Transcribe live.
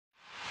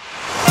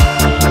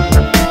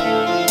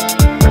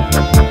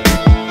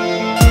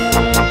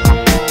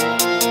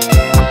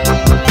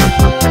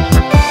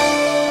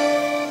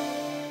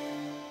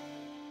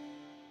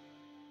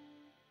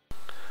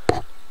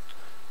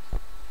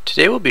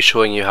Today we'll be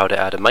showing you how to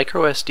add a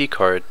micro SD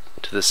card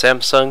to the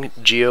Samsung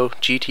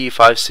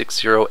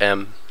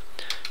GT-5660M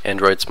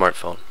Android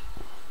smartphone.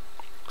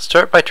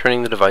 Start by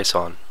turning the device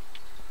on.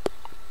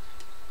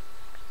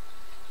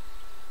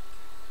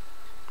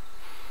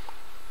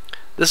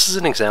 This is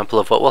an example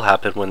of what will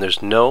happen when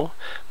there's no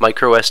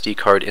micro SD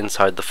card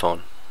inside the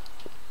phone.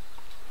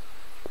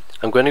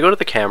 I'm going to go to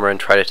the camera and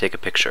try to take a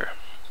picture.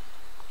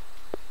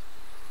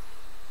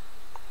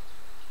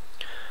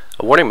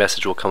 A warning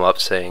message will come up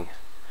saying,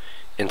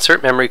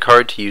 "Insert memory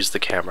card to use the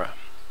camera."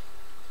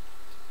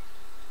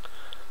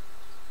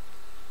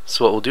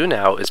 So what we'll do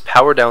now is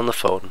power down the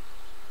phone.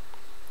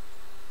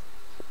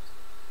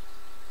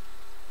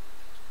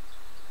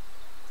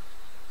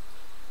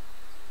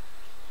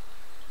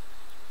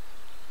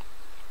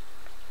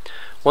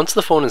 Once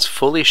the phone is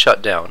fully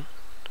shut down,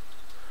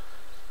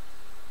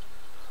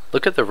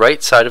 look at the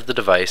right side of the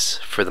device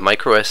for the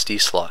micro SD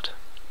slot.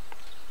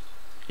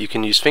 You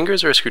can use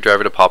fingers or a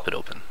screwdriver to pop it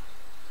open.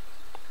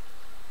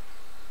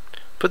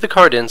 Put the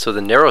card in so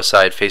the narrow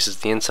side faces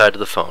the inside of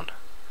the phone.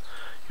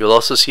 You'll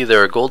also see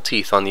there are gold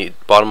teeth on the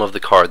bottom of the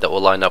card that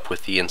will line up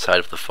with the inside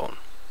of the phone.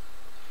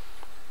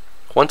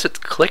 Once it's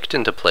clicked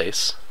into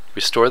place,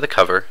 restore the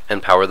cover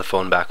and power the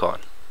phone back on.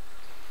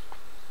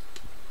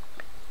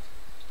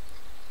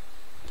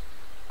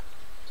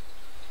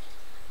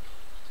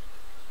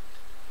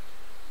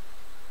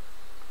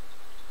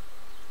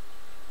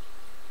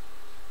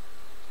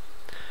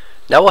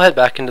 Now we'll head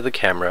back into the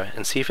camera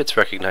and see if it's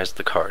recognized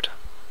the card.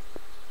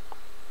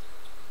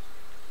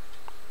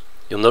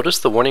 You'll notice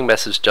the warning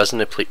message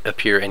doesn't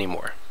appear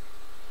anymore.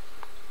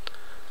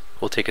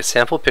 We'll take a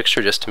sample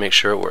picture just to make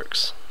sure it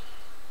works.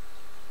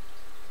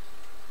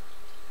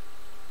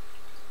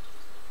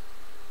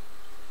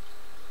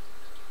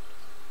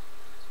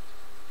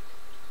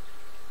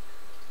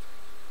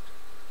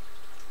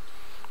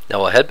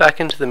 Now I'll head back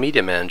into the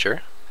Media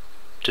Manager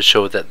to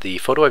show that the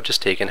photo I've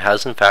just taken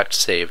has in fact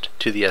saved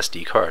to the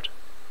SD card.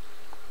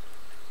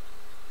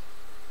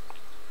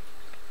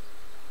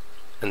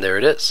 And there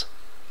it is.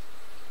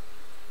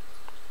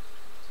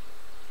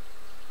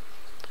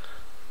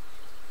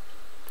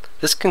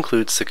 This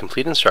concludes the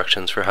complete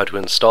instructions for how to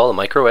install a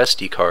micro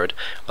SD card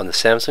on the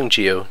Samsung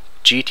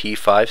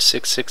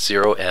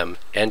GT-5660M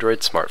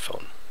Android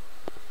smartphone.